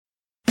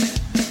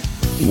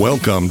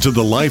Welcome to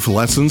the Life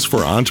Lessons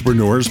for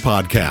Entrepreneurs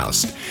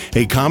podcast,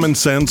 a common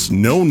sense,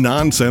 no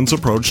nonsense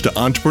approach to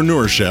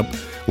entrepreneurship,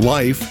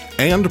 life,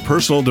 and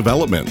personal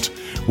development,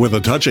 with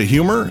a touch of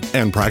humor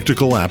and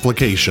practical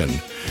application.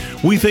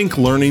 We think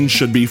learning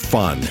should be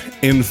fun,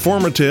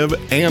 informative,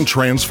 and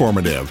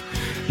transformative.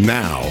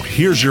 Now,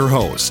 here's your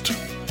host.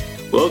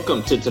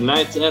 Welcome to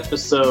tonight's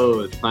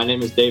episode. My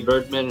name is Dave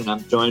Erdman, and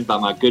I'm joined by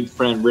my good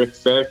friend Rick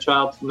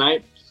Fairchild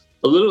tonight.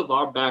 A little of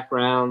our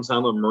backgrounds: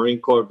 I'm a Marine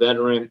Corps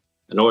veteran,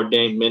 an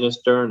ordained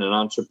minister, and an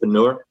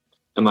entrepreneur.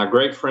 And my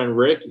great friend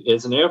Rick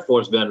is an Air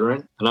Force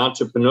veteran, an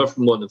entrepreneur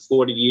for more than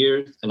 40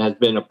 years, and has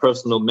been a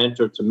personal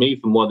mentor to me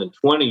for more than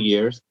 20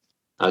 years.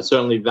 I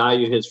certainly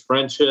value his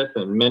friendship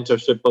and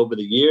mentorship over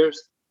the years.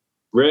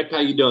 Rick, how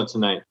you doing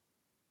tonight?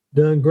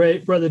 Doing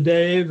great, Brother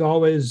Dave.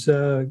 Always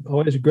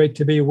great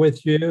to be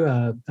with you.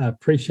 I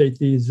appreciate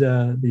these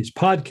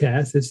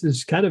podcasts. This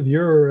is kind of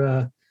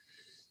your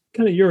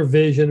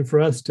vision for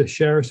us to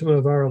share some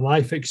of our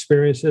life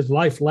experiences,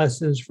 life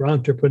lessons for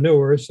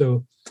entrepreneurs.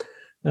 So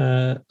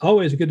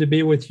always good to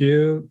be with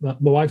you. My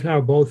wife and I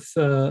are both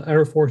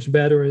Air Force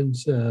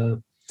veterans.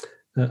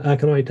 I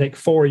can only take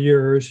 4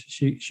 years.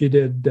 She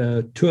did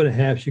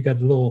 2.5. She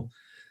got a little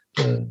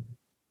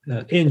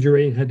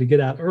injury and had to get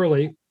out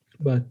early.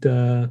 But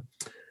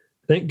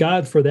thank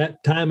God for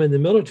that time in the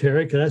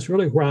military, because that's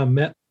really where I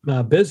met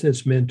my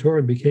business mentor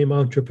and became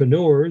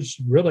entrepreneurs.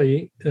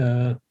 Really,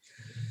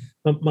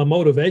 my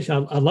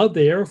motivation, I love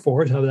the Air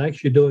Force. I was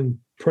actually doing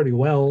pretty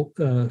well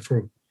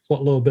for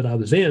what little bit I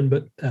was in,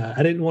 but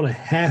I didn't want to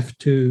have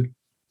to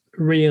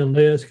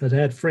re-enlist, because I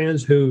had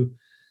friends who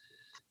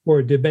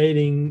were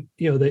debating,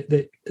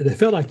 they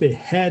felt like they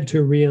had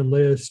to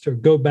re-enlist or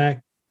go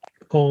back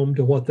home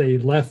to what they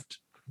left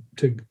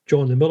to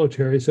join the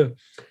military. So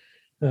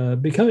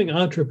becoming an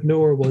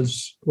entrepreneur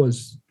was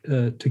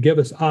to give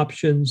us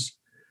options,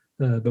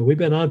 but we've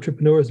been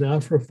entrepreneurs now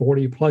for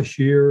 40 plus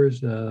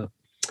years.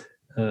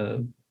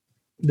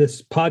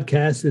 This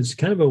podcast is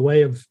kind of a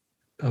way of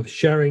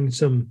sharing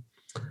some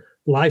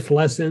life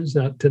lessons.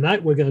 Now,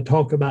 tonight we're going to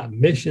talk about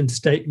mission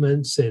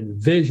statements and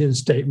vision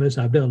statements.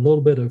 I've done a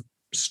little bit of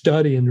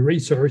study and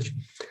research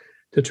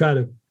to try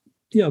to,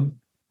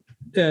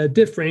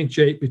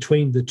 differentiate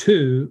between the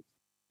two,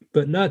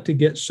 but not to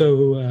get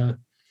so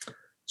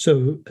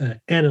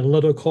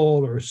analytical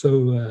or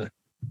so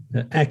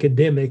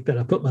academic that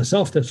I put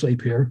myself to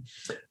sleep here.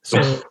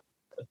 So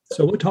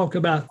we'll talk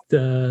about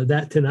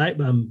that tonight.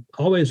 I'm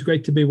always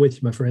great to be with you,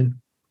 my friend.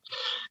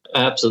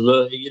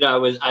 Absolutely.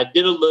 I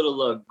did a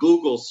little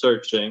Google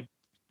searching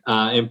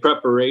in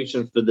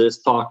preparation for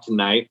this talk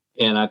tonight,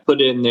 and I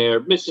put in there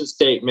mission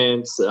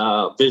statements,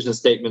 vision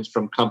statements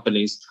from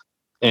companies,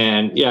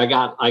 and I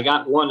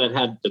got one that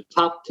had the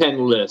top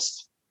 10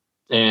 list,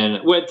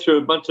 and went through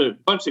a bunch of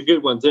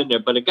good ones in there,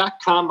 but it got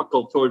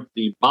comical towards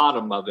the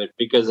bottom of it,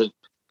 because it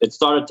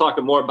started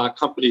talking more about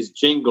companies'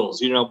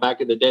 jingles.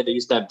 Back in the day, they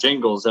used to have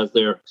jingles as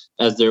their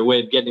way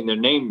of getting their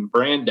name and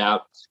brand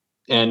out.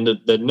 And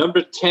the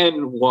number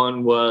 10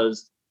 one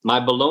was, "My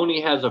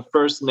baloney has a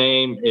first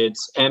name.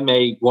 It's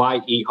Mayer."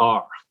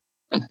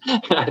 And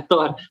I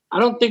thought, I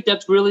don't think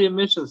that's really a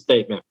mission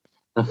statement.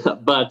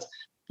 But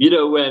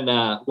when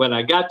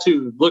I got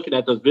to looking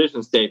at those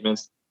vision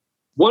statements,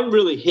 one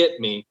really hit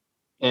me.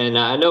 And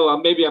I know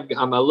maybe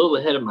I'm a little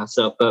ahead of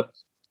myself, but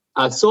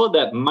I saw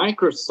that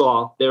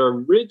Microsoft, their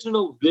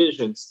original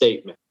vision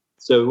statement.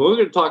 So we're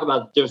going to talk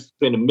about the difference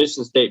between a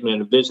mission statement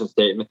and a vision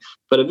statement.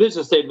 But a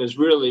vision statement is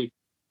really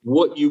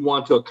what you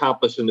want to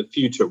accomplish in the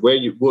future.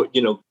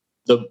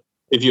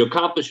 If you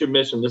accomplish your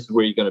mission, this is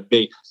where you're going to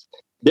be.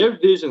 Their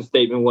vision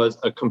statement was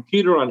a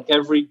computer on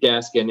every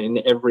desk and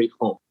in every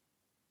home.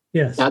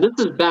 Yes. Now, this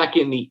is back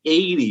in the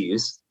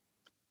 80s,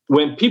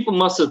 when people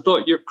must have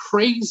thought you're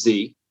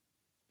crazy.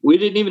 We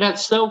didn't even have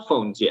cell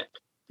phones yet.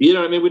 We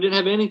didn't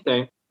have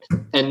anything.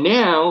 And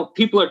now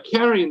people are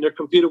carrying their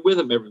computer with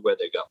them everywhere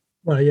they go.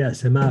 Well,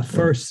 yes. And my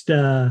first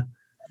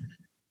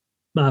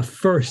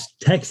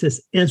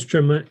Texas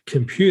Instrument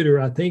computer,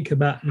 I think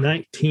about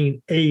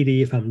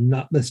 1980, if I'm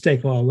not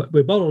mistaken.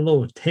 We bought a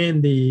little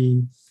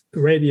Tandy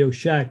Radio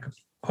Shack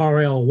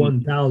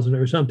RL1000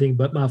 or something.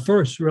 But my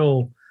first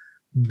real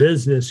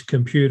business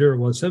computer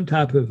was some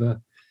type of a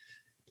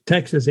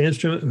Texas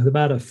Instrument with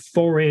about a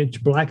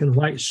 4-inch black and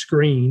white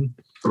screen.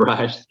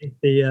 Right.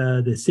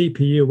 The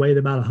CPU weighed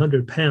about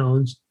 100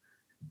 pounds,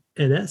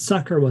 and that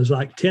sucker was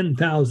like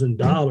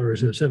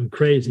 $10,000 or some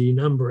crazy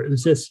number. It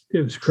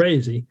was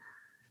crazy.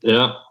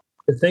 Yeah.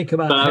 To think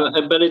about.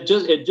 But it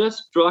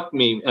just struck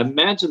me.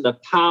 Imagine the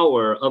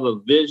power of a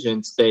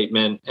vision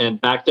statement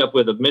and backed up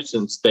with a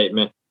mission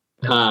statement.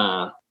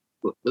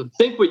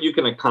 Think what you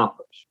can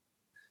accomplish.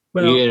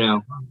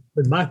 Well,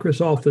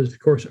 Microsoft is, of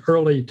course,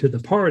 early to the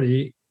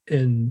party,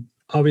 and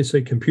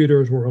obviously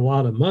computers were a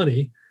lot of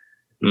money.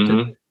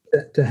 Mm-hmm.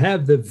 To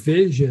have the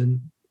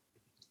vision,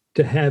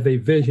 to have a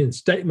vision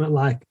statement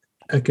like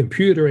a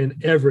computer in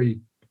every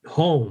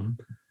home,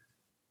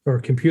 or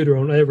a computer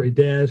on every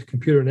desk,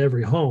 computer in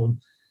every home.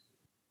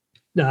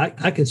 Now,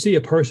 I can see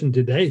a person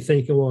today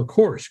thinking, well, of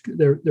course,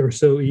 they're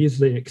so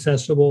easily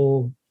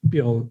accessible.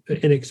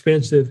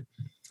 inexpensive.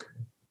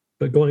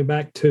 But going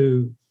back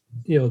to,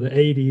 the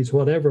 80s,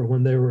 whatever,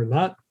 when they were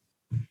not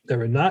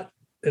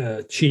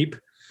cheap,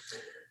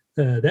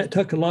 that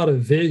took a lot of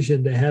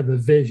vision to have a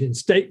vision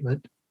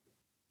statement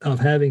of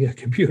having a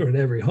computer in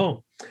every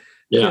home.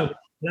 Yeah.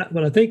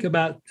 When I think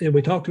about, and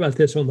we talked about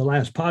this on the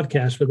last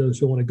podcast, for those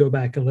who want to go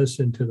back and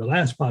listen to the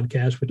last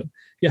podcast, but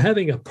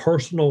having a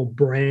personal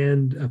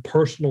brand, a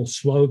personal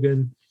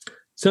slogan,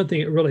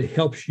 something that really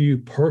helps you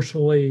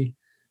personally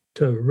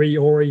to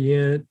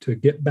reorient, to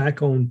get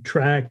back on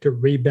track, to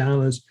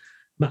rebalance.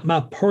 My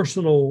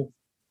personal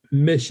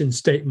mission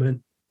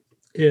statement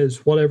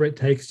is whatever it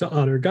takes to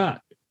honor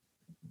God.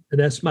 And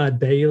that's my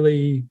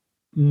daily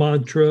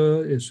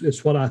mantra.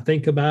 It's what I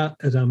think about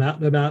as I'm out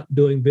and about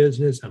doing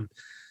business. I'm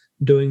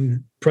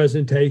doing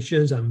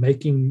presentations. I'm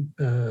making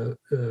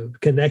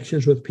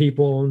connections with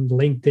people on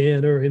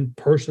LinkedIn or in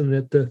person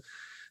at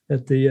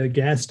the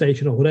gas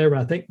station or whatever.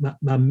 I think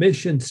my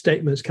mission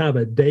statement is kind of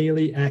a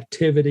daily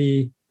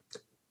activity,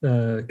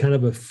 kind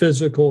of a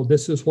physical.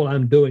 This is what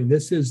I'm doing.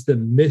 This is the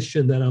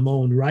mission that I'm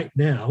on right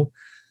now,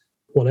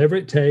 whatever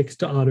it takes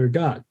to honor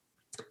God.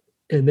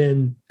 And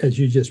then, as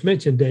you just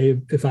mentioned,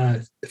 Dave, if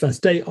I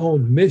stay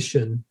on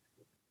mission,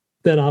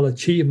 then I'll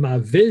achieve my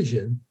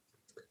vision.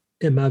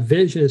 And my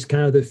vision is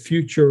kind of the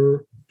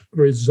future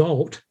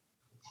result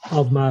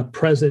of my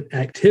present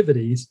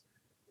activities.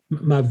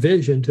 My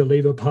vision to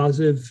leave a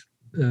positive,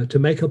 to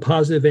make a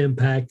positive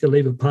impact, to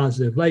leave a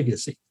positive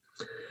legacy.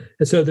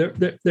 And so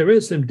there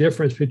is some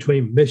difference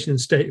between mission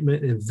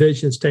statement and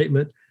vision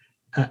statement.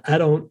 I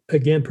don't,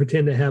 again,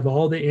 pretend to have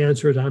all the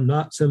answers. I'm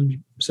not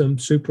some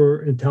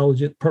super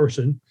intelligent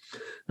person.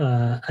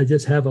 I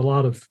just have a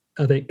lot of,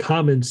 I think,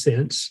 common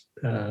sense,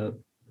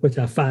 which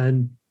I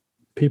find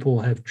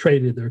people have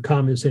traded their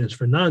common sense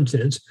for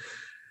nonsense.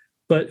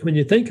 But when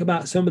you think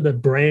about some of the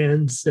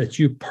brands that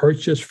you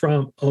purchase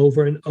from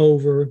over and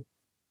over,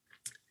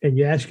 and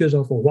you ask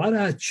yourself, well, why did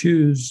I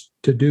choose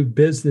to do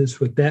business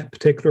with that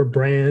particular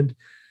brand?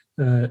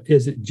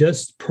 Is it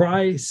just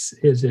price?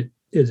 Is it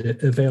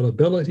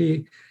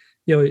availability?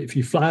 If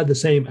you fly the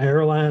same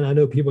airline, I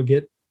know people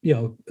get,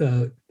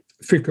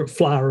 frequent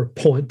flyer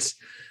points.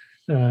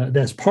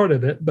 That's part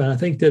of it, but I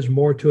think there's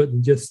more to it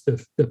than just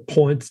the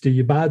points. Do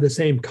you buy the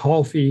same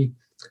coffee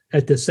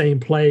at the same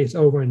place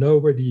over and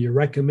over? Do you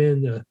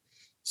recommend the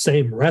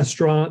same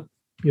restaurant?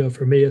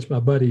 For me, it's my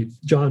buddy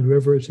John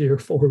Rivers here,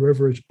 Four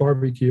Rivers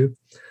Barbecue.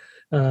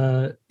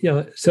 So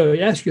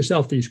you ask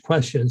yourself these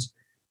questions.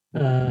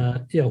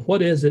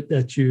 What is it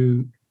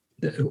that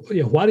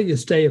why do you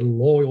stay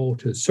loyal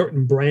to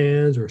certain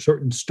brands or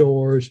certain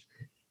stores?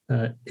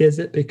 Is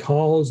it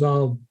because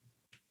of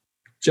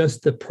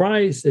just the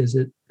price? Is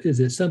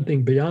it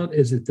something beyond?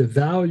 Is it the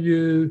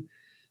value?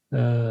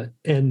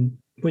 And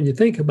when you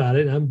think about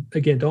it,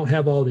 don't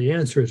have all the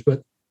answers,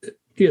 but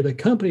the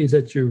companies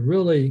that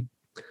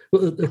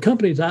the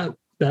companies that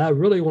I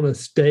really want to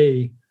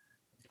stay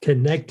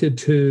connected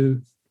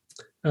to,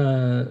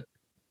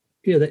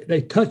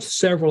 they touch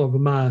several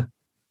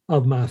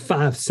of my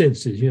five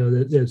senses.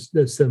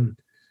 There's some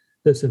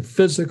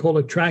physical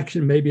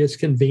attraction. Maybe it's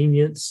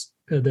convenience.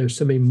 There's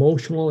some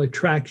emotional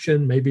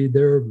attraction. Maybe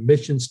their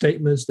mission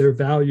statements, their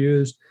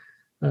values.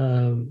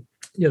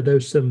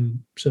 There's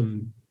some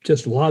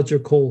just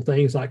logical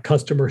things like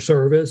customer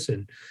service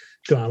and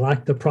do I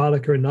like the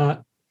product or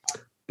not?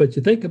 But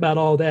you think about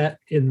all that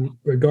in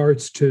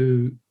regards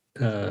to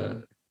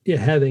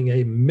having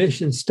a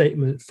mission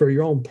statement for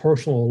your own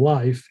personal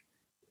life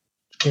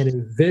and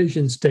a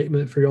vision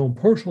statement for your own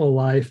personal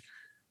life.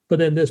 But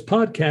then this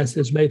podcast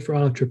is made for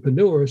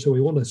entrepreneurs, so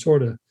we want to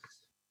sort of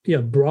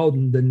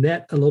broaden the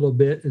net a little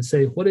bit and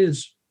say, what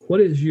is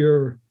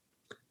your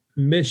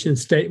mission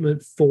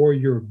statement for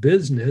your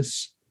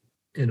business,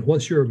 and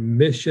what's your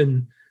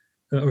mission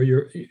or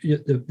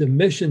the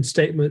mission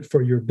statement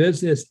for your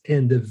business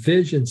and the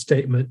vision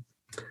statement.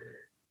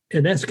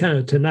 And that's kind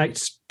of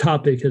tonight's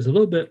topic, is a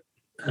little bit,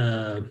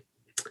 I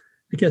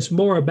guess,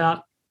 more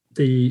about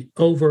the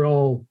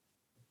overall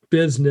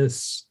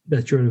business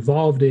that you're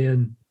involved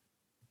in,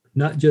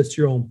 not just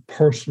your own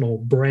personal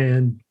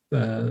brand.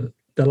 The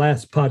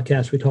last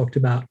podcast we talked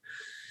about,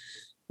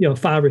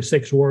 5 or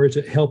 6 words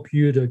that help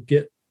you to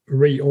get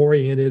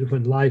reoriented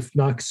when life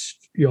knocks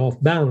you off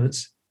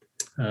balance.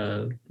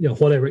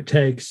 Whatever it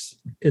takes,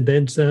 and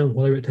then some,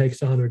 whatever it takes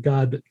to honor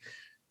God. But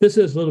this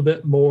is a little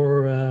bit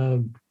more,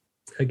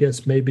 I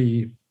guess,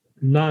 maybe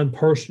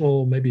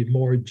non-personal, maybe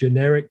more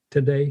generic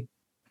today.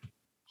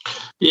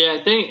 Yeah,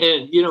 I think,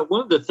 and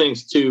one of the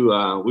things too,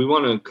 we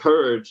want to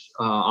encourage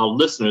our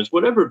listeners,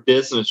 whatever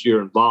business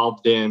you're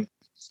involved in,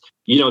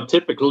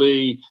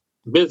 typically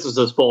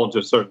businesses fall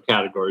into certain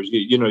categories.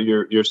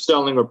 You're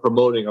selling or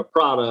promoting a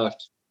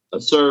product,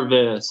 a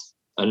service,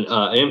 an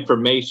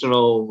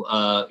informational,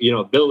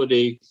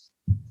 ability.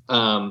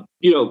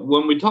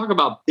 When we talk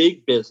about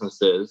big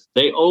businesses,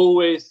 they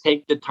always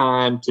take the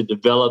time to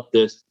develop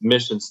this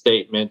mission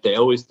statement. They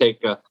always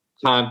take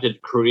time to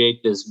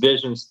create this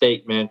vision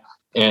statement,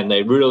 and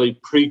they really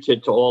preach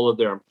it to all of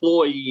their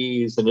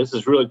employees. And this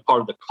is really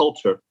part of the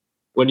culture.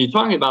 when you're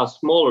talking about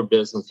smaller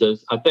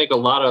businesses, I think a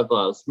lot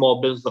of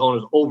small business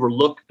owners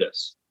overlook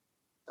this.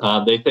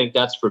 They think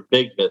that's for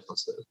big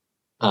businesses.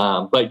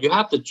 But you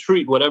have to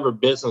treat whatever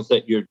business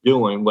that you're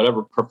doing,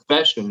 whatever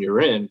profession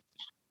you're in,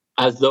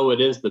 as though it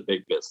is the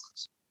big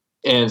business.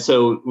 And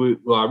so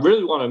I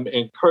really want to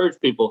encourage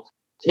people,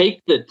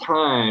 take the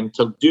time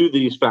to do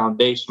these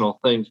foundational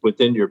things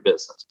within your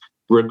business.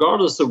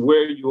 Regardless of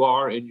where you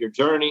are in your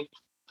journey,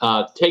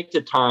 take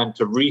the time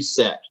to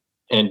reset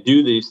and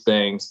do these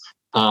things.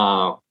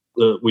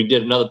 We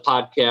did another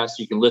podcast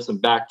you can listen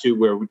back to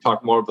where we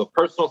talk more of the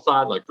personal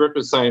side, like Rick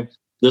was saying.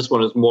 This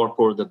one is more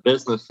for the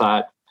business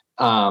side.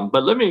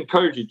 But let me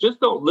encourage you, just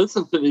don't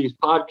listen to these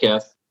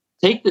podcasts.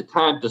 Take the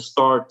time to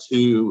start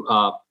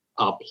to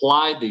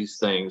apply these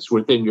things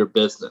within your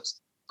business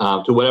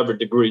to whatever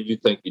degree you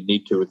think you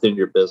need to within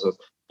your business,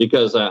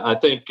 because I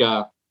think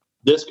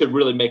this could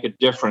really make a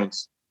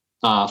difference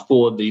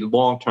for the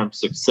long-term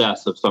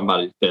success of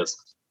somebody's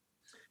business.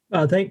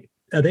 I think,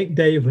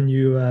 Dave, when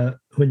you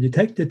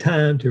take the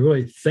time to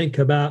really think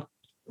about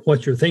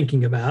what you're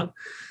thinking about,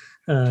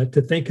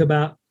 to think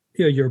about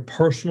your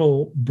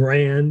personal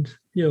brand,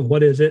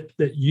 what is it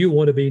that you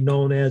want to be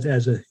known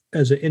as an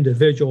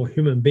individual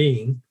human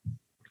being?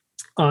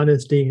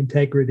 Honesty,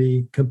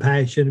 integrity,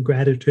 compassion,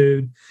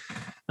 gratitude,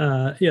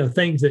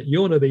 things that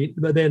you want to be.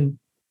 But then,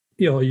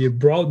 you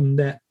broaden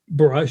that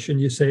brush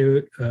and you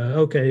say,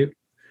 okay,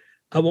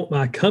 I want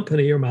my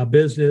company or my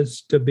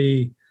business to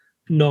be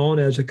known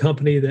as a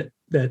company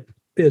that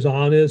is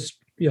honest,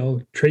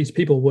 treats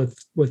people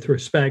with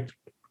respect.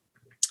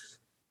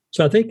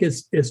 So I think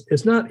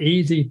it's not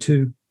easy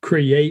to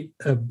create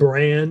a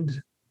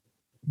brand,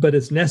 but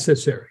it's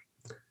necessary.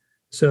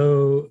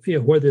 So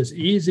whether it's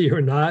easy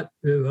or not,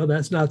 well,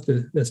 that's not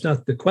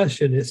the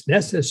question. It's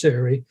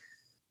necessary.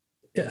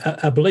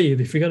 I believe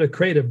if you're going to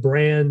create a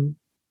brand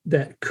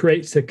that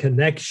creates a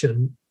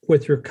connection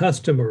with your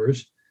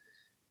customers,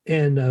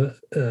 and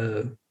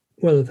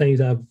one of the things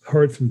I've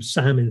heard from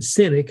Simon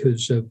Sinek,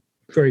 who's a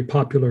very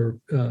popular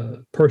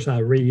person I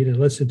read and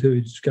listen to,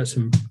 he's got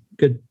some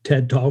good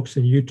TED Talks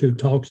and YouTube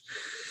talks.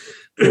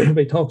 But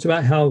he talks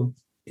about how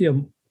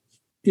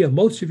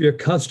most of your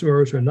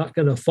customers are not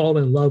going to fall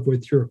in love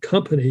with your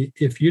company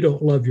if you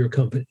don't love your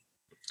company.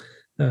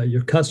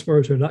 Your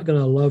customers are not going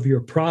to love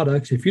your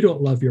products if you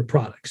don't love your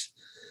products.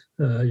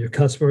 Your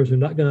customers are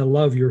not going to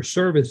love your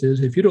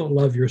services if you don't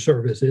love your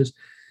services.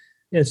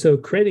 And so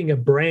creating a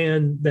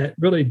brand that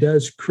really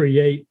does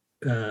create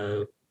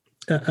a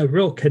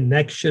real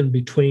connection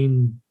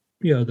between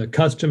the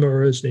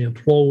customers, the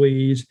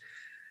employees,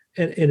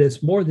 and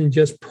it's more than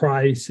just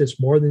price. It's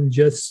more than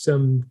just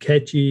some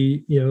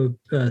catchy,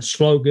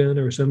 slogan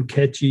or some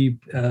catchy,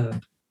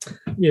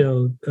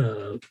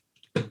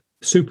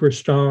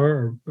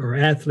 superstar or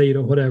athlete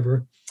or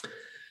whatever.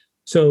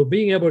 So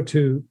being able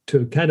to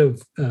kind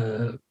of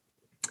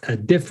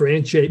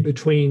differentiate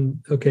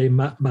between, okay,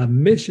 my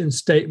mission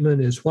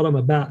statement is what I'm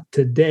about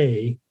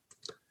today,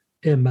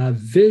 and my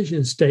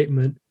vision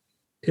statement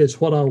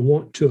is what I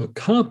want to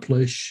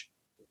accomplish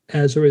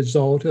as a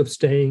result of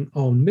staying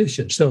on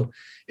mission. So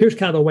here's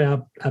kind of the way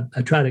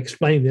I try to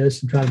explain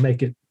this and try to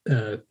make it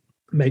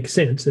make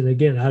sense. And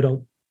again, I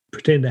don't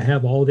pretend to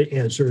have all the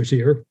answers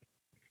here,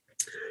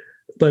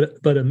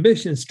 but a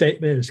mission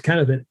statement is kind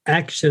of an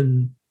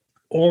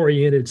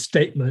action-oriented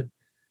statement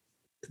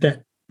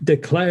that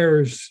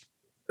declares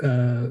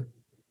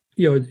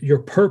your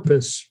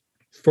purpose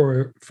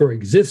for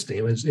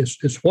existing.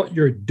 It's what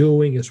you're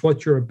doing. It's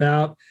what you're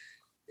about.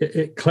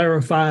 It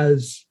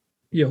clarifies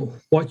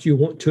what you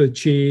want to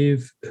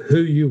achieve, who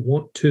you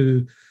want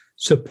to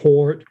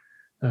support,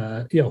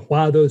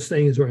 why those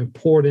things are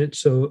important.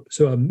 So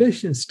a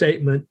mission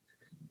statement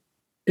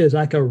is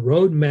like a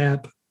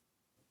roadmap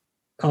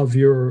of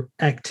your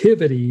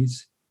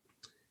activities,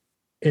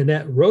 and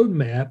that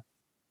roadmap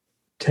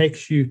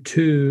takes you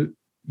to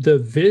the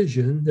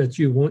vision that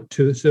you want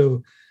to.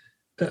 So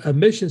a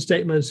mission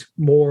statement is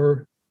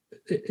more,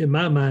 in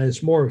my mind,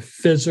 is more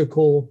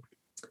physical,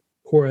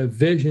 or a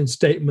vision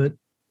statement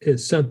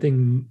is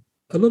something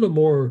a little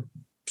more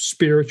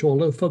spiritual, a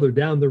little further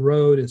down the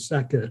road. It's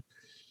like the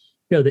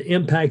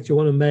impact you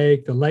want to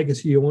make, the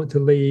legacy you want to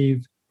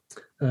leave.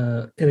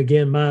 And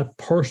again, my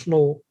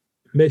personal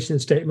mission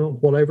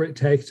statement, whatever it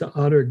takes to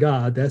honor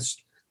God,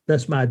 that's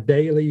my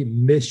daily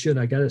mission.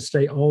 I got to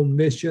stay on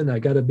mission. I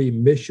got to be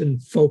mission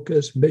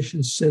focused,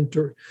 mission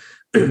centered,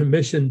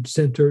 mission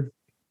centered.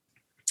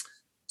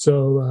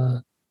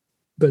 So,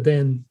 but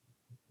then,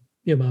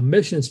 my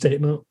mission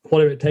statement,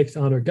 whatever it takes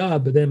to honor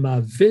God, but then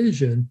my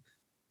vision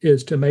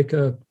is to make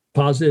a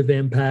positive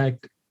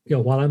impact,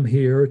 while I'm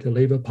here, to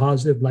leave a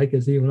positive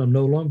legacy when I'm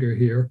no longer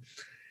here.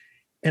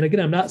 And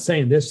again, I'm not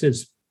saying this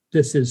is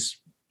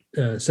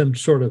some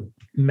sort of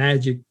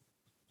magic,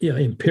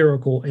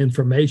 empirical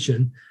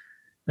information.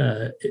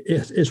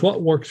 It's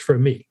what works for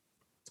me.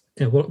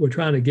 And what we're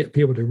trying to get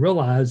people to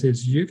realize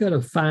is you got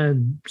to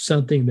find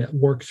something that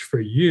works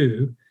for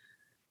you,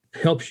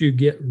 helps you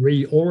get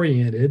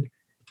reoriented,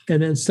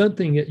 and then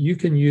something that you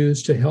can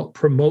use to help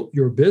promote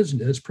your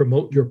business,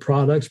 promote your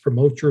products,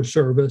 promote your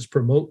service,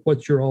 promote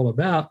what you're all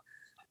about.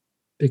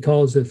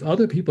 Because if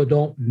other people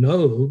don't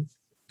know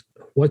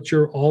what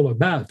you're all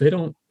about, they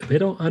don't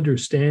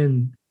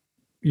understand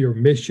your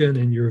mission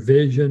and your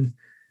vision,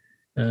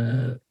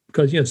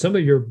 because some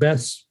of your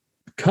best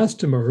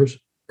customers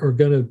are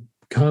going to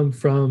come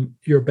from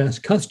your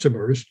best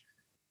customers,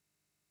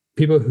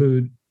 people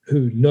who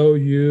know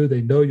you,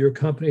 they know your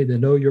company, they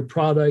know your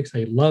products,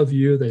 they love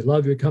you, they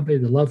love your company,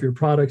 they love your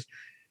products.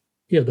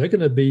 They're going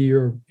to be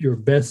your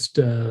best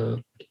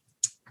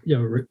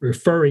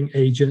referring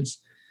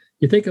agents.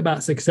 You think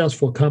about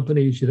successful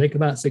companies, you think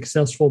about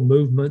successful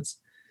movements.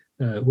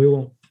 We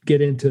won't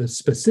get into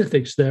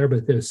specifics there,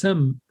 but there's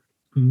some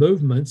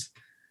movements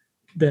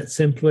that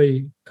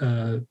simply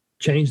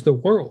change the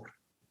world.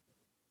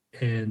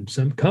 And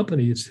some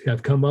companies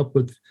have come up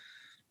with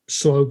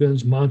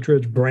slogans,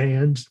 mantras,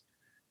 brands.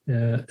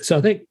 So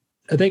I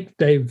think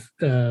they've,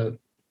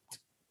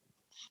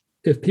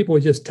 if people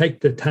would just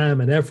take the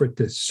time and effort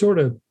to sort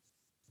of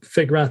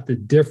figure out the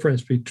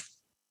difference between,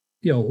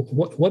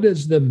 what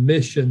is the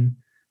mission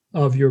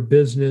of your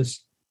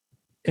business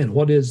and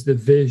what is the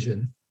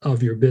vision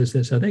of your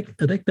business, I think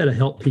that'll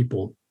help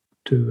people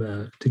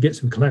to get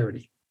some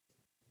clarity.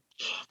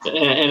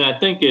 And I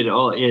think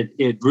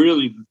it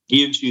really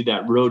gives you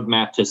that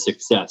roadmap to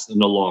success in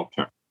the long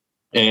term.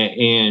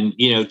 And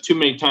too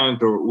many times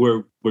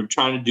we're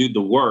trying to do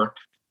the work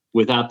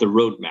without the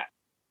roadmap.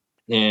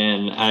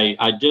 And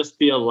I just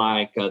feel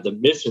like the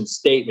mission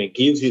statement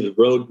gives you the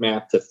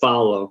roadmap to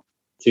follow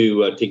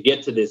to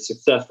get to the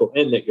successful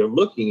end that you're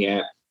looking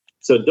at.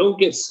 So don't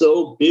get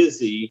so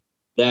busy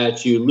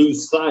that you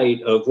lose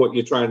sight of what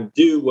you're trying to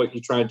do, what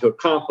you're trying to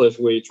accomplish,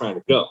 where you're trying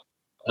to go.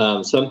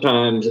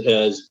 Sometimes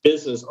as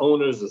business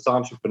owners, as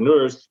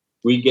entrepreneurs,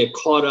 we get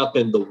caught up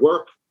in the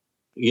work.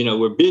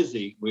 We're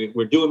busy.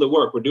 We're doing the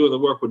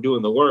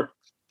work.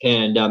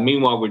 And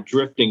meanwhile, we're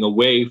drifting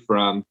away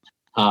from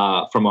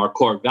our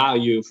core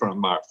value,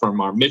 from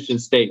our mission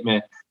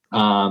statement.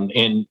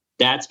 And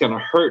that's going to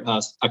hurt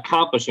us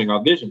accomplishing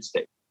our vision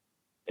statement.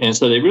 And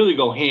so they really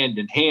go hand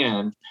in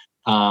hand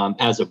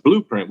as a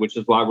blueprint, which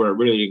is why we're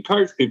really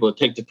encourage people to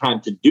take the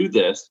time to do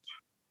this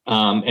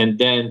and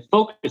then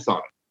focus on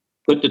it.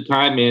 Put the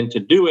time in to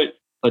do it,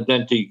 but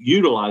then to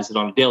utilize it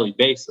on a daily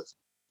basis.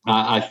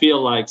 I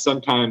feel like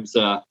sometimes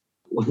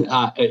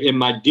in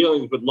my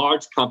dealings with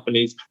large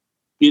companies,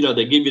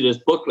 they give you this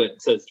booklet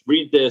that says,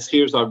 read this,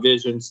 here's our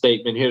vision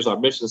statement, here's our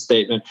mission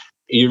statement.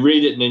 You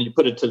read it and then you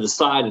put it to the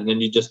side and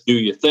then you just do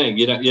your thing.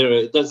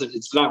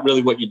 It's not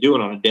really what you're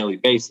doing on a daily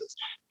basis.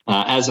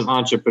 As an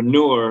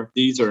entrepreneur,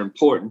 these are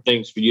important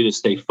things for you to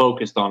stay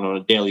focused on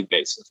a daily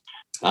basis.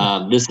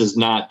 This is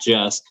not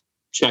just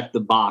check the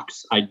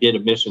box. I did a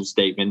mission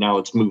statement. Now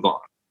let's move on.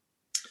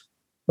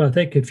 Well, I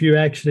think if you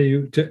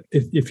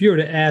if you were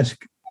to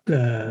ask,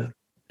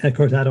 of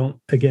course, I don't,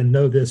 again,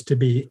 know this to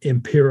be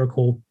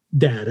empirical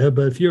data,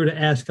 but if you were to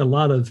ask a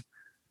lot of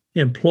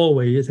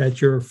employees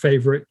at your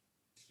favorite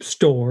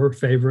store,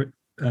 favorite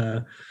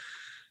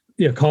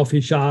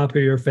coffee shop, or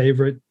your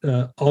favorite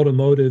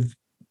automotive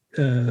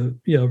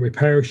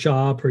repair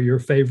shop, or your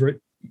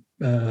favorite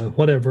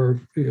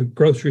whatever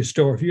grocery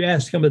store, if you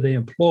ask some of the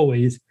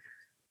employees,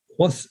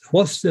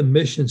 what's the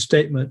mission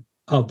statement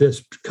of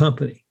this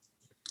company?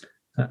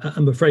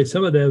 I'm afraid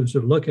some of those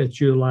will look at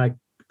you like,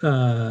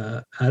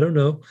 I don't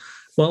know.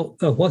 Well,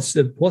 what's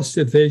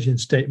the vision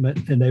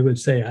statement? And they would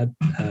say, I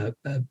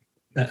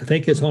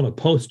think it's on a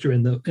poster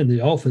in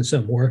the office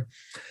somewhere.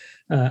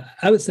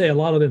 I would say a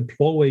lot of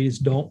employees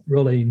don't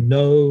really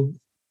know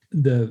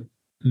the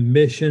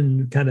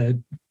mission kind of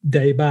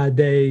day by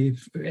day.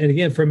 And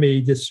again, for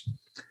me, just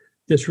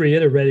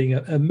reiterating,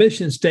 a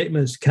mission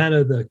statement is kind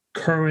of the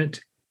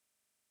current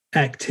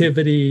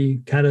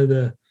activity, kind of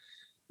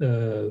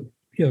the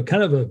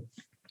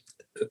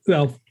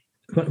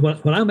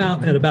when I'm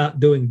out and about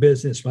doing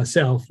business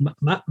myself,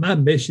 my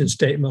mission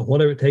statement,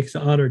 whatever it takes to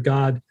honor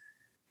God,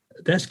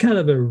 that's kind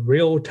of a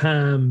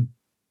real-time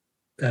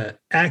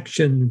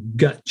action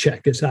gut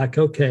check. It's like,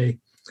 okay,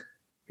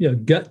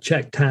 gut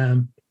check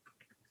time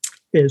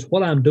is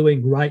what I'm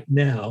doing right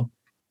now.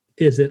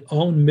 Is it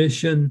on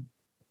mission?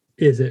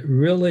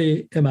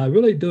 Am I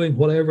really doing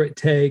whatever it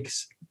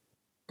takes?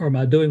 Or am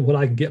I doing what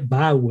I can get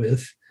by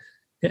with?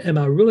 Am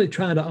I really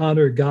trying to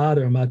honor God,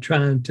 or am I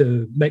trying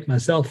to make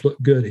myself look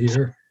good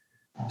here?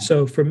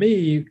 So for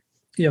me,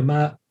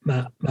 my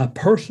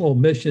personal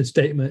mission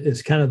statement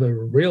is kind of a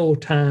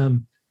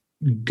real-time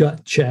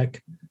gut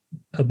check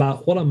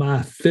about what am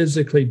I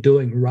physically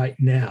doing right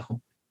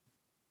now.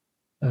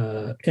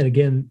 And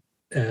again,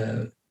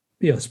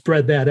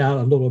 spread that out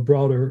a little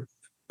broader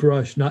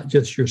brush, not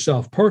just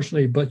yourself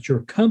personally, but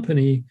your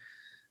company,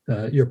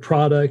 your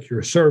product,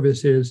 your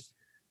services.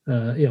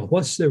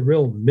 What's the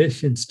real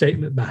mission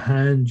statement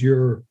behind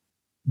your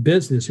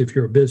business if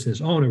you're a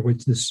business owner,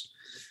 which is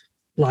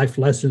life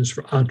lessons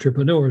for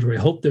entrepreneurs. We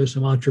hope there's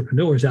some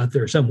entrepreneurs out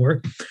there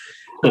somewhere.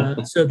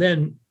 So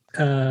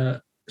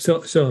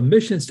a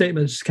mission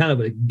statement is kind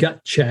of a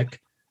gut check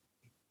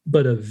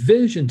but a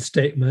vision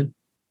statement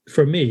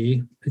for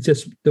me, it's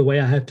just the way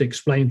I have to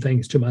explain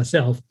things to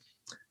myself.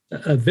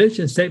 A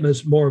vision statement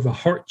is more of a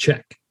heart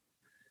check.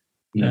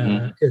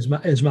 Is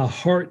my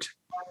heart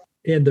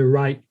in the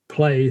right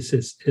place?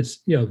 It's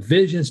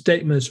vision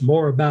statements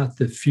more about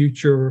the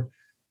future,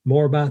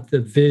 more about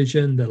the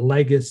vision, the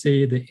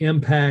legacy, the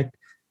impact.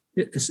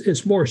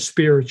 It's more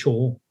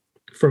spiritual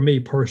for me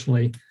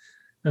personally.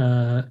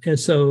 And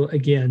so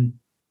again,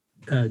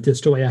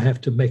 just the way I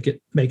have to make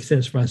it make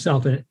sense for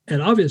myself.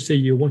 And obviously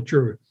you want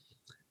your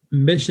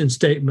mission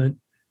statement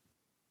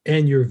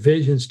and your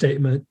vision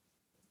statement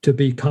to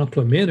be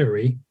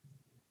complementary.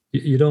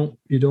 You don't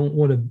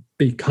want to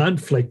be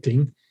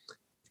conflicting,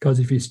 because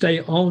if you stay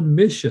on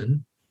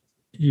mission,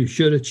 you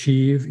should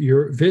achieve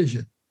your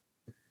vision.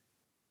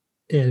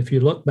 And if you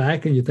look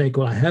back and you think,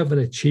 well, I haven't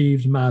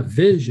achieved my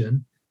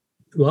vision,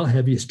 well,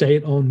 have you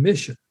stayed on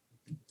mission?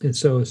 And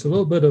so it's a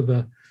little bit of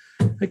a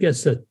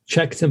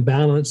checks and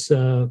balance.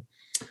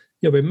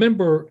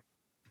 Remember,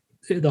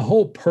 the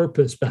whole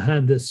purpose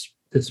behind this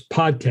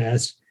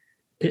podcast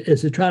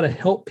is to try to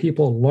help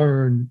people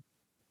learn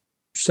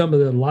some of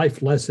the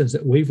life lessons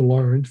that we've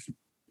learned.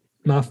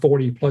 My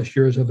 40 plus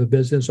years of a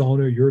business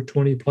owner, your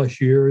 20 plus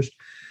years.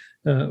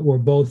 We're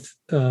both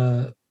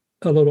a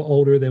little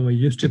older than we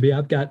used to be.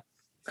 I've got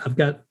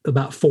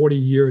about 40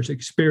 years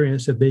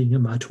experience of being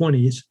in my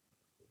 20s.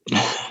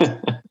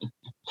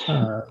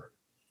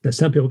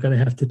 Some people are going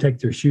to have to take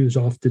their shoes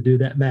off to do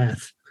that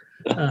math.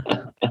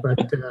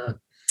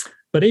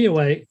 But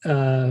anyway,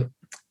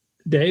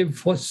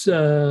 Dave, what's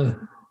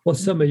some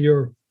of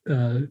your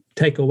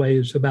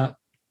takeaways about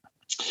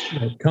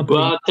company?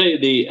 Well, I'll tell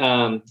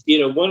you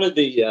one of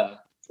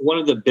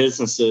the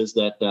businesses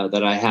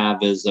that I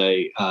have is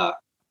a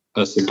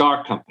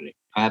cigar company.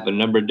 I have a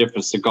number of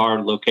different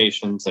cigar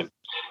locations, and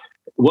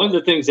one of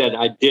the things that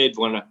I did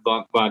when I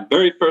bought my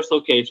very first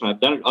location, I've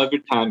done it over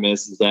time,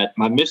 is that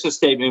my mission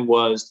statement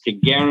was to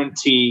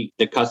guarantee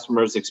the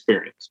customer's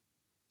experience.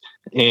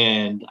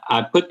 And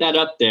I put that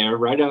up there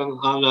right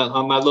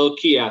on my little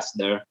kiosk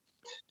there.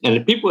 And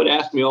the people would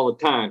ask me all the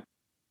time,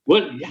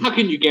 how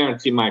can you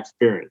guarantee my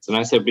experience? And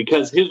I said,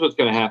 because here's what's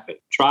going to happen.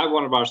 Try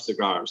one of our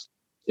cigars.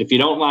 If you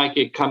don't like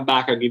it, come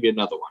back, I'll give you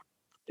another one.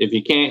 If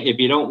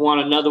you don't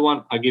want another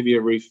one, I'll give you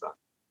a refund.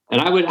 And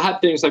I would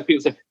have things like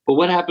people say, well,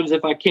 what happens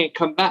if I can't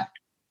come back?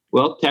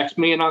 Well, text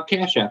me and I'll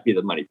cash app you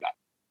the money back.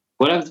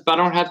 What happens if I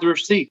don't have the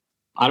receipt?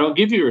 I don't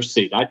give you a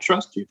receipt. I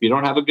trust you. If you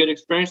don't have a good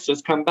experience,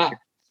 just come back.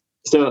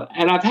 So,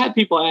 and I've had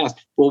people ask,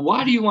 well,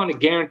 why do you want to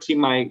guarantee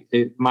my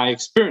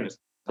experience?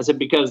 I said,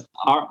 because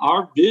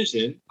our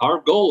vision, our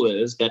goal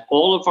is that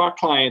all of our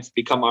clients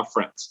become our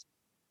friends.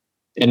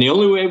 And the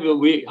only way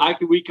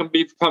we can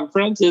become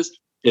friends is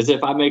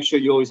if I make sure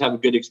you always have a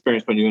good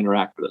experience when you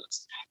interact with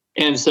us.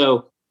 And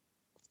so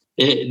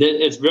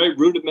it's very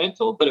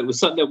rudimental, but it was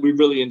something that we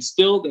really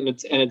instilled, and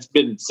it's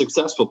been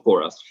successful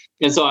for us.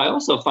 And so I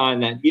also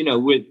find that,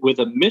 with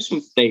a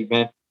mission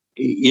statement,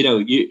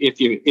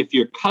 if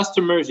your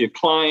customers, your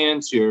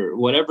clients, your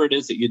whatever it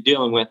is that you're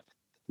dealing with,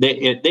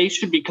 they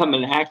should become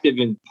an active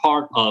and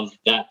part of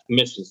that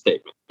mission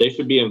statement. They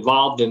should be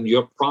involved in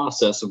your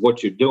process of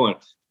what you're doing.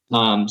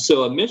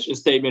 So a mission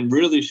statement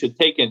really should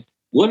take in,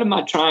 what am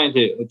I trying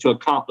to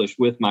accomplish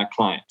with my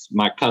clients,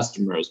 my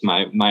customers,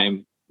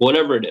 my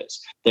whatever it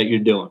is that you're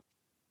doing,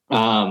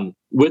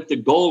 with the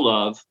goal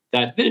of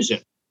that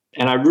vision.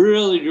 And I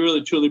really,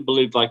 really, truly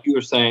believe, like you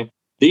were saying,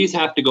 these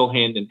have to go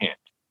hand in hand.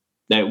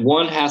 That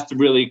one has to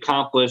really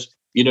accomplish,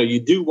 you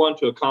do want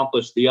to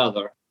accomplish the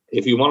other.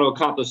 If you want to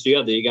accomplish the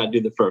other, you got to do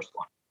the first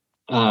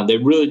one. They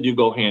really do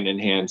go hand in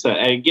hand. So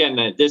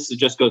again,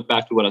 just goes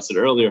back to what I said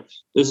earlier.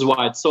 This is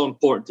why it's so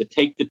important to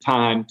take the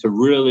time to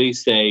really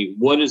say,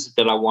 what is it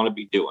that I want to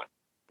be doing?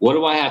 What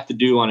do I have to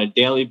do on a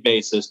daily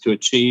basis to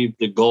achieve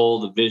the goal,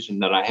 the vision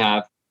that I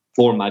have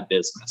for my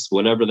business,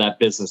 whatever that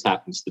business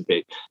happens to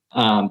be?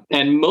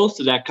 And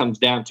most of that comes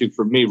down to,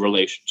 for me,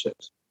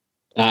 relationships.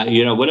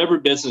 Whatever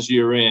business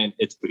you're in,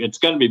 it's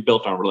going to be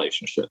built on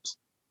relationships.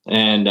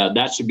 And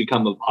that should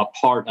become a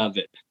part of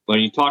it.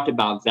 When you talked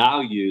about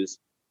values,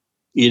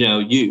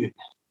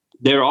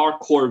 there are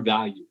core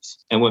values.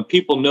 And when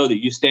people know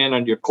that you stand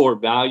on your core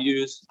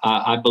values,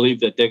 I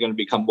believe that they're going to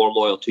become more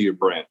loyal to your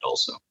brand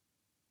also.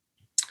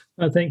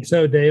 I think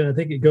so, Dave. I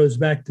think it goes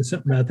back to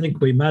something I think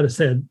we might have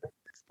said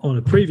on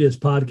a previous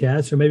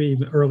podcast, or maybe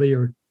even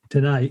earlier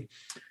tonight.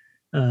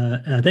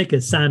 And I think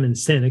it's Simon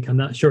Sinek. I'm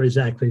not sure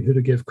exactly who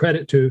to give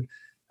credit to.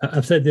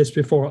 I've said this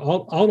before.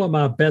 All of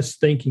my best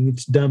thinking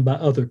is done by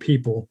other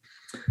people.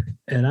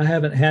 And I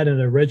haven't had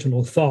an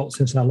original thought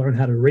since I learned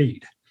how to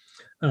read.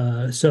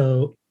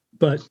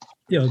 But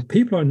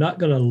people are not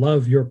going to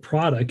love your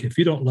product if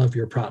you don't love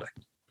your product.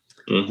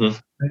 Mm-hmm.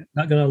 They're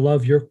not going to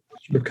love your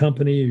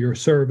company, your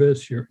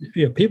service,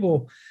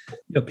 people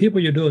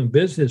you're doing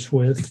business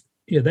with.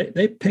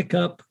 They pick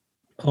up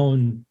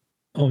on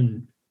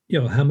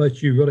how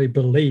much you really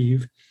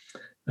believe.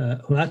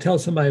 When I tell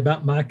somebody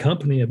about my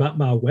company, about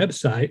my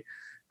website,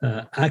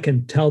 I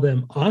can tell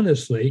them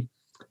honestly,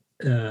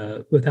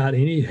 without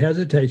any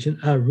hesitation,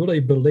 I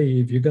really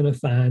believe you're going to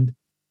find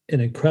an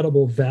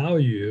incredible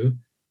value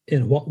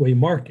in what we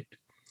market.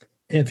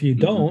 And if you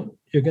don't,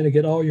 you're going to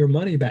get all your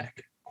money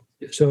back.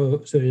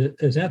 So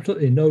there's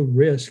absolutely no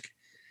risk.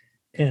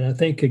 And I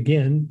think,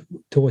 again,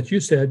 to what you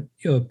said,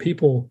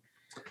 people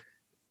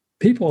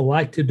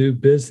like to do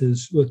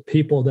business with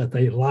people that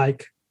they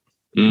like,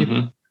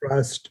 people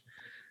trust.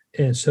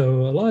 And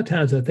so a lot of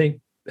times I think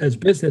as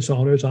business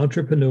owners,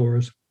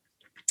 entrepreneurs,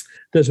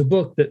 there's a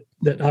book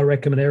that I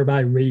recommend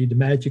everybody read. The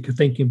Magic of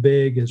Thinking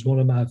Big is one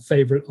of my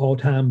favorite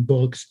all-time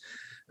books.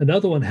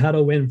 Another one, How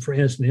to Win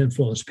Friends and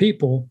Influence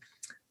People.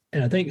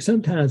 And I think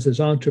sometimes as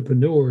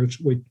entrepreneurs,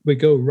 we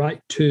go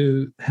right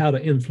to how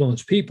to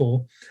influence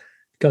people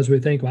because we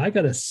think, well, I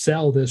got to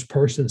sell this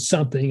person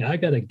something. I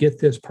got to get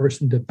this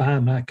person to buy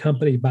my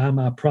company, buy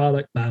my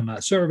product, buy my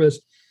service.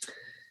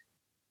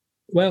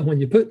 Well, when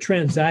you put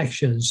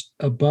transactions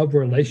above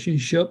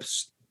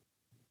relationships,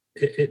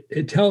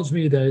 it tells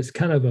me that it's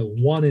kind of a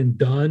one and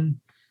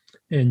done,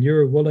 and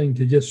you're willing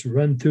to just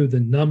run through the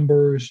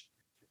numbers.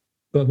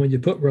 But when you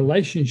put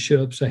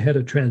relationships ahead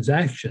of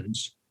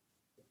transactions,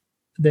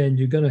 then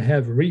you're going to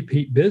have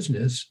repeat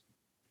business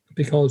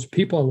because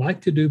people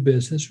like to do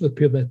business with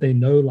people that they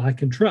know,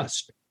 like, and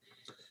trust.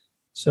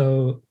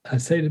 So I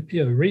say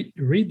to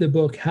read the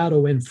book, How to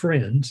Win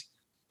Friends.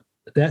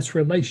 That's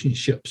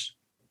relationships.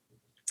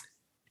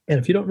 And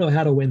if you don't know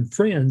how to win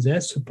friends,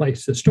 that's the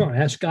place to start.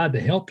 Ask God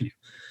to help you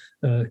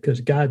because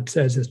God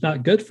says it's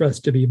not good for us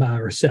to be by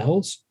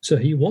ourselves. So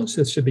he wants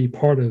us to be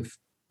part of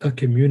a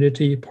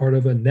community, part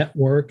of a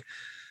network.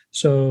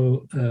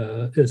 So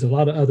there's a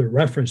lot of other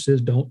references.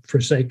 Don't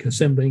forsake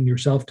assembling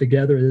yourself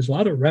together. There's a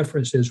lot of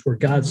references where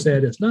God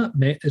said it's not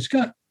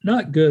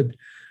good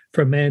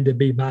for man to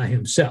be by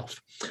himself.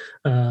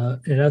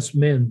 And us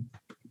men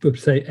would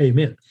say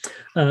amen.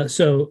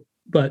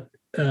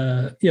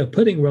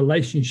 Putting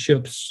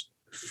relationships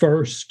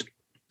first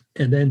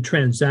and then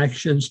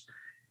transactions.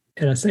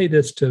 And I say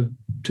this to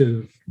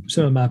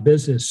some of my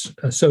business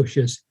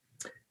associates.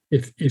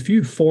 If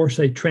you force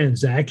a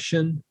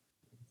transaction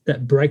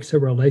that breaks a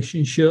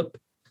relationship,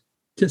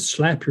 just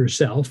slap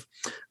yourself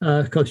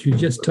because you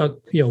just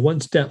took one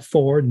step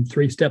forward and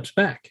 3 steps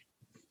back.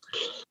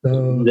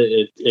 So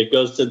it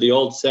goes to the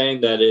old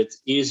saying that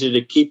it's easier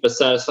to keep a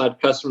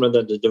satisfied customer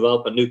than to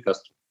develop a new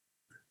customer.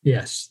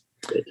 Yes.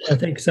 I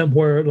think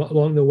somewhere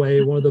along the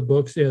way, one of the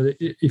books,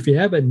 if you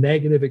have a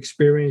negative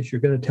experience,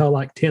 you're going to tell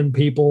like 10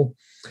 people.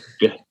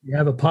 Yeah. If you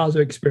have a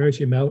positive experience,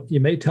 you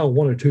may tell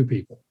 1 or 2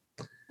 people.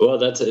 Well,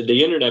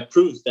 the internet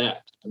proves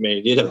that. I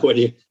mean,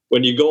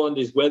 when you go on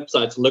these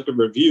websites and look at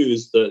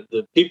reviews,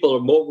 the people are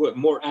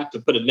more apt to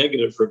put a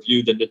negative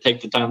review than to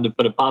take the time to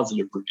put a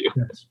positive review.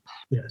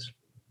 Yes.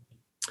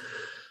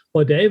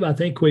 Well, Dave, I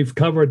think we've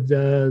covered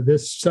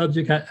this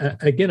subject.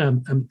 I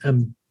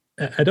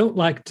don't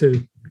like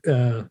to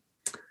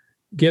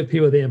give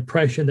people the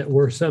impression that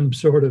we're some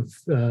sort of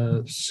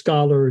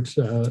scholars.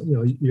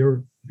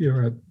 You're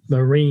a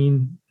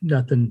Marine,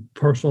 nothing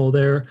personal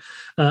there.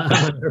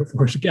 I'm an Air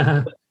Force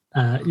guy.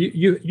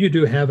 You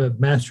do have a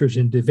master's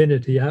in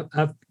divinity.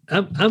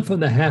 I'm from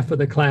the half of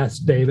the class,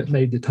 Dave, that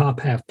made the top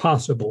half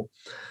possible.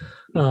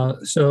 I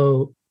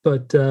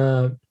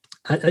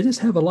just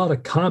have a lot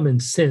of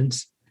common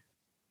sense,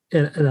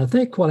 and I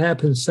think what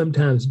happens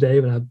sometimes,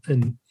 Dave,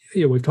 and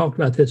we've talked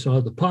about this on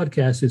other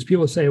podcasts, is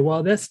people say,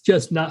 well, that's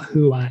just not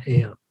who I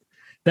am.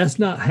 That's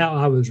not how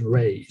I was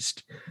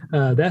raised.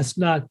 That's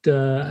not,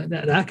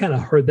 I kind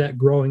of heard that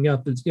growing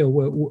up. It's,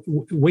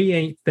 we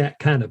ain't that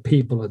kind of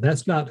people, and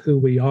that's not who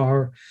we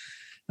are.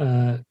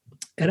 And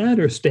I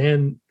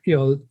understand,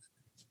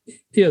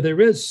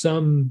 there is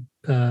some,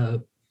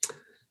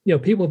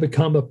 people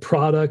become a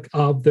product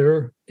of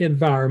their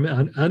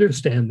environment. I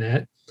understand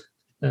that.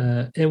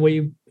 And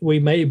we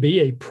may be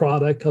a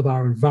product of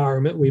our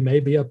environment. We may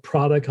be a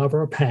product of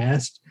our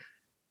past,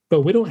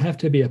 but we don't have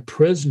to be a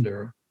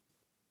prisoner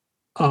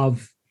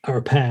of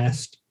our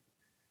past.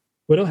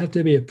 We don't have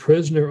to be a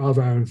prisoner of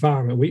our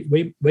environment.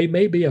 We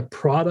may be a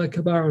product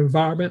of our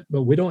environment,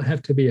 but we don't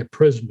have to be a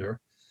prisoner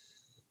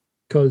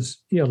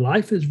because,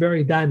 life is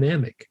very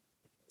dynamic.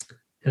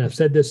 And I've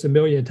said this a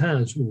million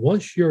times.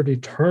 Once you're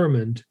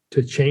determined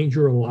to change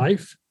your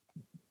life,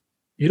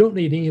 you don't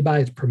need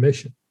anybody's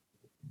permission.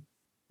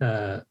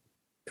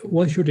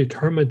 Once you're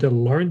determined to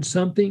learn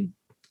something,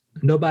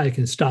 nobody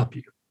can stop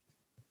you.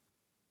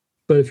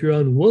 But if you're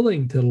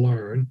unwilling to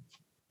learn,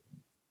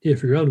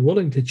 if you're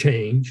unwilling to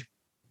change,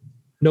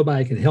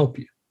 nobody can help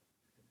you.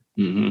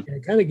 Mm-hmm. And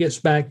it kind of gets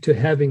back to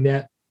having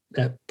that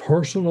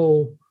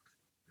personal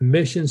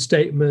mission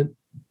statement,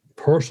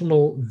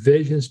 personal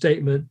vision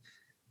statement,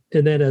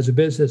 and then as a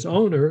business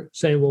owner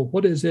saying, well,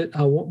 what is it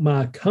I want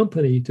my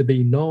company to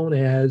be known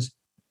as?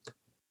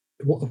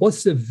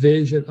 What's the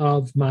vision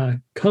of my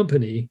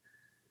company,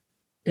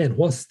 and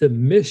what's the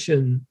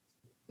mission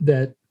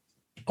that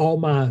all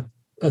my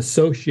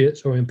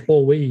associates or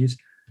employees,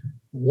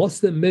 what's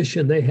the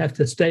mission they have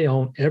to stay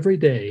on every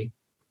day,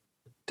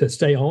 to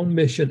stay on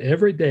mission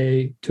every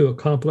day to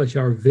accomplish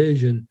our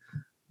vision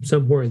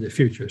somewhere in the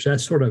future? So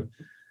that's sort of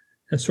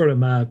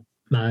my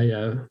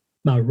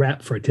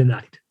wrap for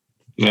tonight.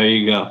 There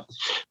you go.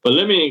 But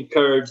let me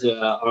encourage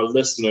our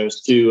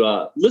listeners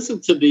to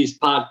listen to these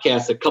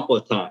podcasts a couple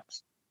of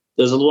times.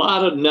 There's a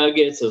lot of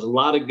nuggets. There's a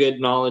lot of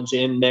good knowledge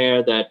in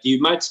there that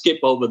you might skip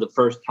over the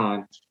first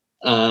time.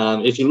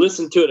 If you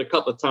listen to it a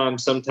couple of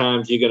times,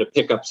 sometimes you're going to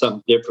pick up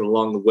something different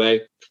along the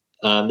way.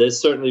 There's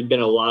certainly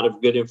been a lot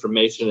of good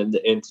information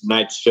in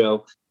tonight's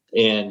show.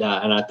 And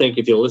I think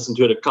if you listen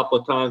to it a couple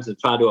of times and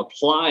try to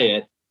apply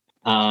it,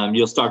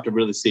 you'll start to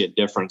really see a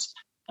difference.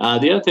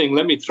 The other thing,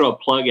 let me throw a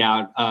plug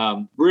out.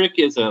 Rick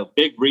is a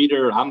big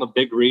reader. I'm a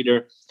big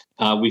reader.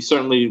 We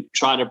certainly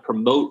try to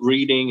promote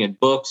reading and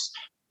books.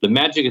 The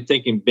Magic of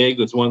Thinking Big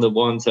was one of the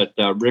ones that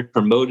Rick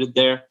promoted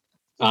there.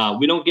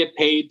 We don't get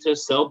paid to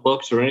sell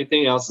books or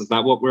anything else. It's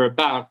not what we're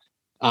about.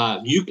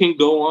 You can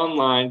go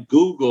online,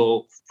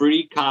 Google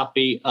free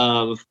copy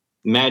of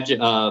Magic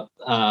of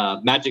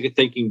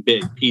Thinking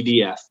Big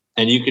PDF,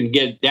 and you can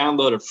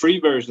download a free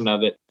version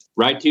of it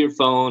right to your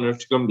phone or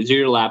to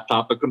your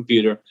laptop or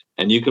computer,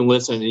 and you can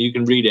listen and you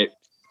can read it.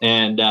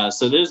 And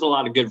so there's a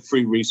lot of good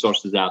free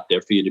resources out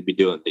there for you to be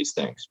doing these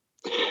things.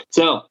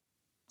 So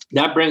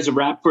that brings a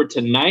wrap for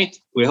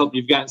tonight. We hope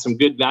you've gotten some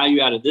good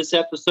value out of this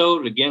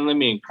episode. Again, let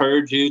me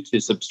encourage you to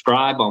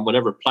subscribe on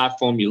whatever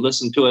platform you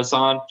listen to us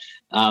on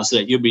so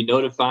that you'll be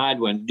notified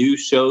when new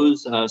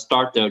shows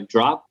start to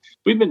drop.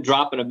 We've been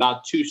dropping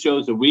about 2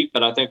 shows a week,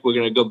 but I think we're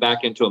going to go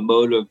back into a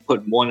mode of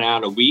putting 1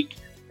 out a week.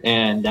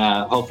 And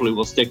hopefully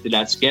we'll stick to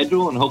that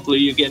schedule, and hopefully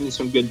you're getting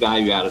some good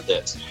value out of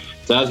this.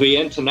 So as we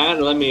end tonight,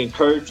 let me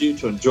encourage you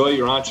to enjoy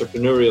your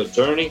entrepreneurial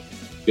journey.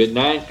 Good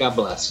night. God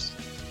bless.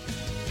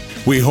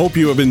 We hope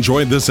you have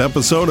enjoyed this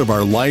episode of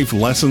our Life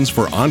Lessons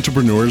for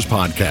Entrepreneurs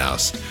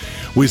podcast.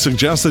 We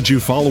suggest that you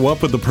follow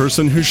up with the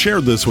person who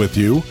shared this with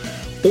you,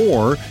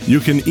 or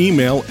you can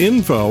email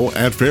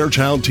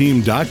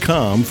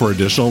info@fairchildteam.com for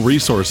additional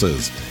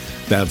resources.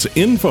 That's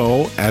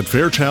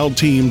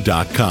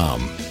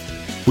info@fairchildteam.com.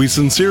 We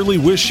sincerely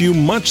wish you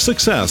much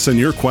success in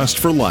your quest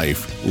for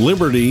life,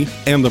 liberty,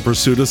 and the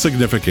pursuit of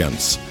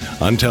significance.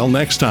 Until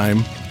next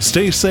time,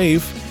 stay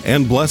safe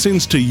and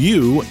blessings to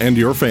you and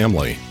your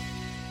family.